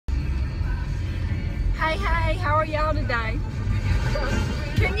Hey, hey, how are y'all today?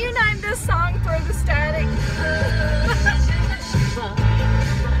 Can you name this song Through the Static?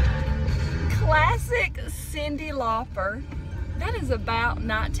 Classic Cyndi Lauper. That is about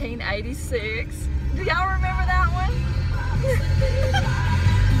 1986. Do y'all remember that one?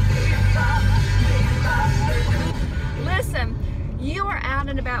 Listen, you are out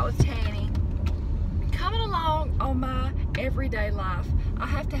and about with Tanny. Coming along on my everyday life. I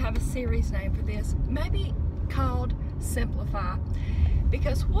have to have a series name for this, maybe called Simplify,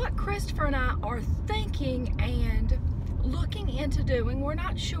 because what Christopher and I are thinking and looking into doing, we're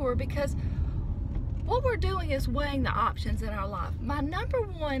not sure, because what we're doing is weighing the options in our life. My number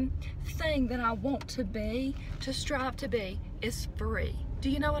one thing that I want to strive to be, is free. Do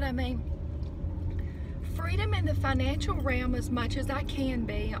you know what I mean? Freedom in the financial realm as much as I can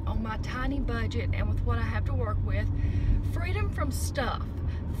be on my tiny budget and with what I have to work with. Freedom from stuff.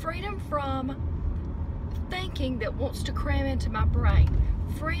 Freedom from thinking that wants to cram into my brain.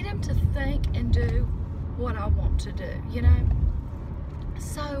 Freedom to think and do what I want to do, you know?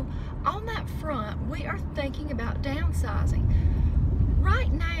 So on that front, we are thinking about downsizing.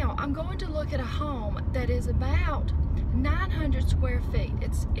 Right now, I'm going to look at a home that is about 900 square feet.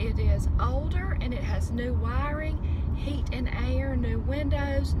 It is older and it has new wiring, heat and air, new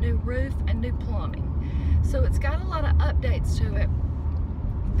windows, new roof, and new plumbing. So it's got a lot of updates to it.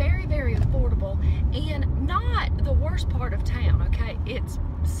 Very, very affordable, and not the worst part of town, okay? It's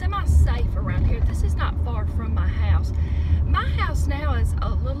semi-safe around here. This is not far from my house. My house now is a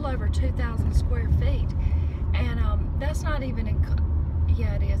little over 2,000 square feet, and that's not even in,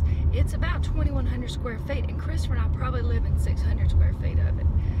 yeah, it is. It's about 2,100 square feet, and Christopher and I probably live in 600 square feet of it.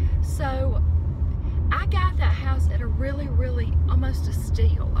 So I got that house at a really, really, almost a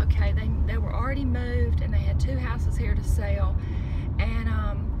steal, okay? They were already moved, and they had 2 houses here to sell, and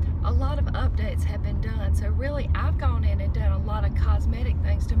a lot of updates have been done. So really, I've gone in and done a lot of cosmetic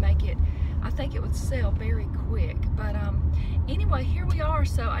things to make it, I think it would sell very quick. But anyway, here we are.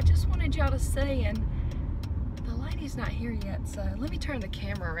 So I just wanted y'all to see, and the lady's not here yet, so let me turn the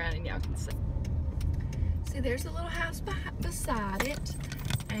camera around and y'all can see. See, there's a little house beside it,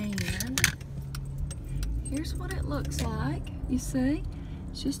 and here's what it looks like. You see,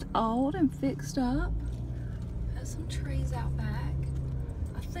 it's just old and fixed up. Has some trees out back.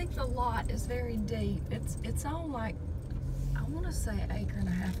 I think the lot is very deep. It's on, like, I want to say 1.5 acres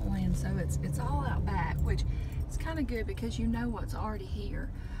of land, so it's all out back, which is kind of good because you know what's already here.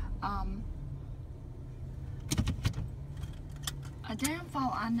 A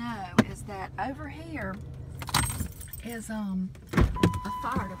downfall I know is that over here is a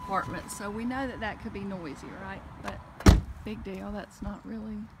fire department, so we know that could be noisy, right? But big deal, that's not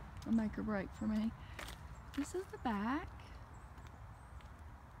really a make or break for me. This is the back.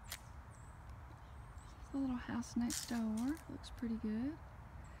 The little house next door looks pretty good.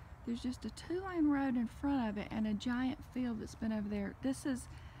 There's just a 2-lane road in front of it and a giant field that's been over there. This is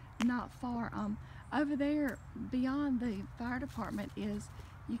not far. Over there beyond the fire department is,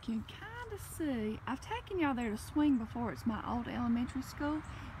 you can kind of see, I've taken y'all there to swing before. It's my old elementary school.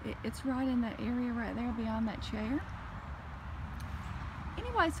 It's right in that area right there beyond that chair.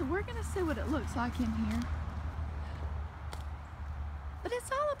 Anyway, so we're gonna see what it looks like in here. But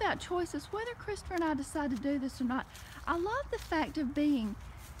it's all about choices, whether Christopher and I decide to do this or not. I love the fact of being,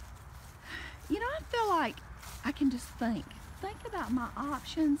 you know, I feel like I can just think about my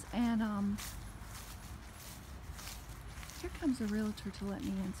options, and here comes a realtor to let me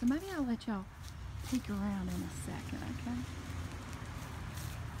in. So maybe I'll let y'all peek around in a second, okay?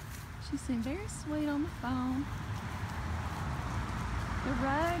 She seemed very sweet on the phone. The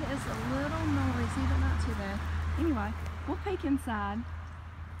road is a little noisy, but not too bad. Anyway, we'll peek inside.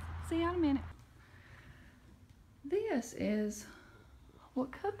 See you in a minute. This is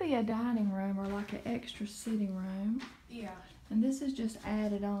what could be a dining room or like an extra sitting room. Yeah. And this is just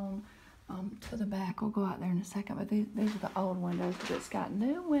added on to the back. We'll go out there in a second, but these are the old windows, but it's got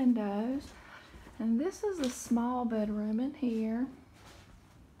new windows. And this is a small bedroom in here,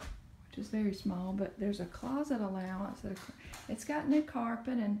 which is very small, but there's a closet allowance. It's got new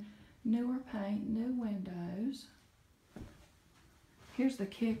carpet and newer paint, new windows. Here's the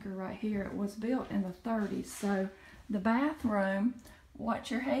kicker right here. It was built in the 30s, so the bathroom, watch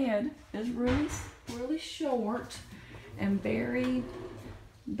your head, is really, really short and very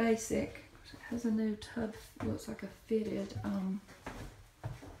basic. It has a new tub, looks like a fitted,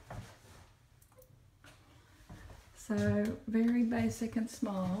 so very basic and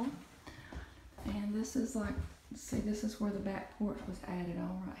small. And this is like, see, this is where the back porch was added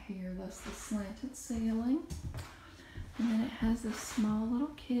on right here. That's the slanted ceiling. And then it has this small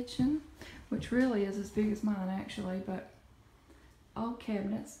little kitchen which really is as big as mine actually, but old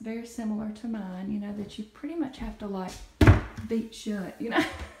cabinets, very similar to mine, you know, that you pretty much have to like beat shut, you know.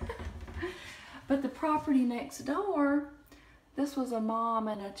 But the property next door, this was a mom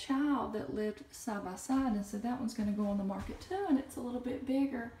and a child that lived side by side, and so that one's going to go on the market too, and it's a little bit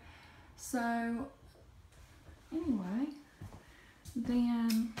bigger. So anyway,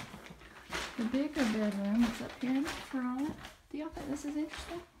 then the bigger bedroom is up here in the front. Do y'all think this is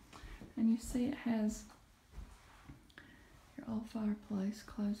interesting? And you see it has your old fireplace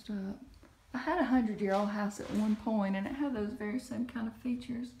closed up. I had a 100-year-old house at one point, and it had those very same kind of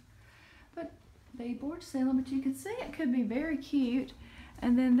features. But the board ceiling, but you can see it could be very cute.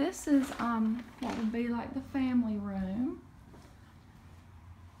 And then this is what would be like the family room.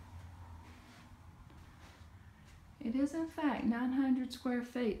 It is in fact 900 square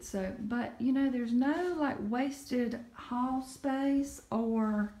feet, so, but you know, there's no like wasted hall space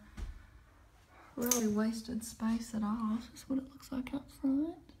or really wasted space at all. This is what it looks like up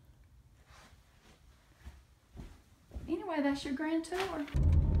front. Anyway, that's your grand tour.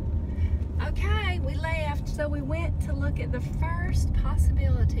 Okay, we left, so we went to look at the first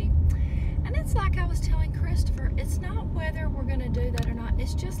possibility. And it's like I was telling Christopher, it's not whether we're going to do that or not,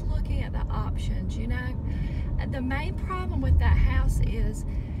 it's just looking at the options, you know. The main problem with that house is,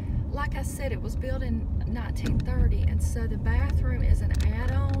 like I said, it was built in 1930, and so the bathroom is an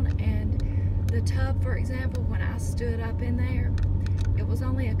add-on, and the tub, for example, when I stood up in there, it was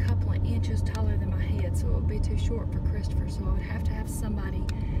only a couple of inches taller than my head, so it would be too short for Christopher, so I would have to have somebody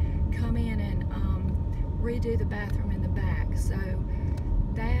come in and redo the bathroom in the back. So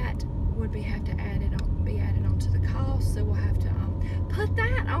that would be added on to the cost, so we'll have to put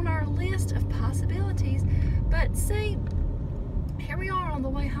that on our list of possibilities. But see, here we are on the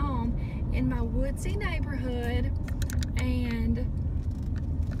way home in my woodsy neighborhood, and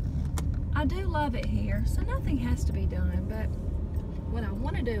I do love it here, so nothing has to be done. But what I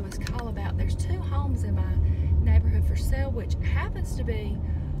want to do is call about, there's 2 homes in my neighborhood for sale, which happens to be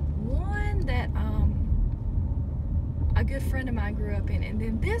one that a good friend of mine grew up in, and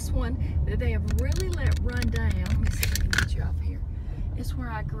then this one that they have really let run down. Let me see if I can get you up here. It's where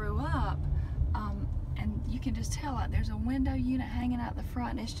I grew up, and you can just tell, like, there's a window unit hanging out the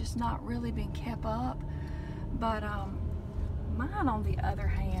front, and it's just not really been kept up. But mine, on the other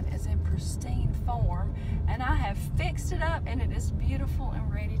hand, is in pristine form, and I have fixed it up, and it is beautiful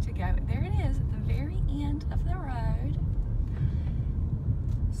and ready to go. There it is at the very end of the road.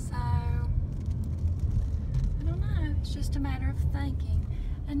 So I don't know, it's just a matter of thinking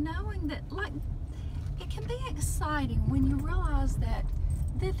and knowing that, like, it can be exciting when you realize that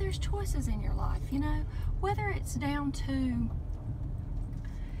there's choices in your life, you know, whether it's down to,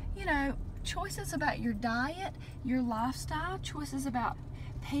 you know, choices about your diet, your lifestyle, choices about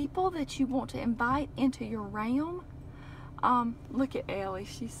people that you want to invite into your realm. Look at Ellie,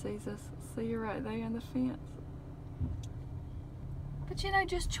 she sees us. See her right there in the fence. But you know,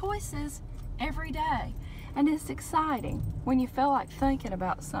 just choices every day. And it's exciting when you feel like thinking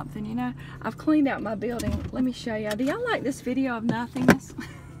about something, you know. I've cleaned out my building. Let me show you. Do y'all like this video of nothingness?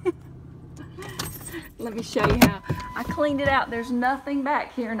 Let me show you how I cleaned it out. There's nothing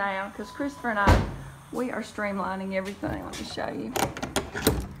back here now because Christopher and I, we are streamlining everything. Let me show you.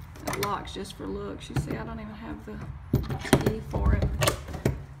 It locks just for looks. You see, I don't even have the key for it.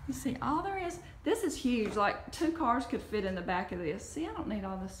 You see, all there is, this is huge. Like 2 cars could fit in the back of this. See, I don't need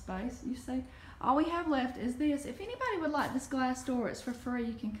all this space. You see, all we have left is this. If anybody would like this glass door, it's for free.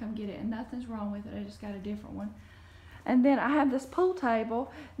 You can come get it, and nothing's wrong with it. I just got a different one. And then I have this pool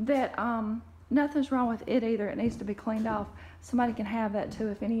table that nothing's wrong with it either. It needs to be cleaned off. Somebody can have that too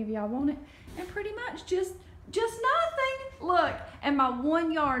if any of y'all want it. And pretty much just nothing. Look, and my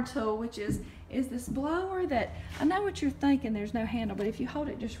 1 yard tool, which is this blower that, I know what you're thinking, there's no handle, but if you hold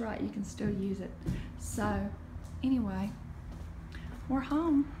it just right, you can still use it. So anyway, we're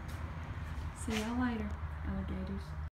home. See y'all later, alligators.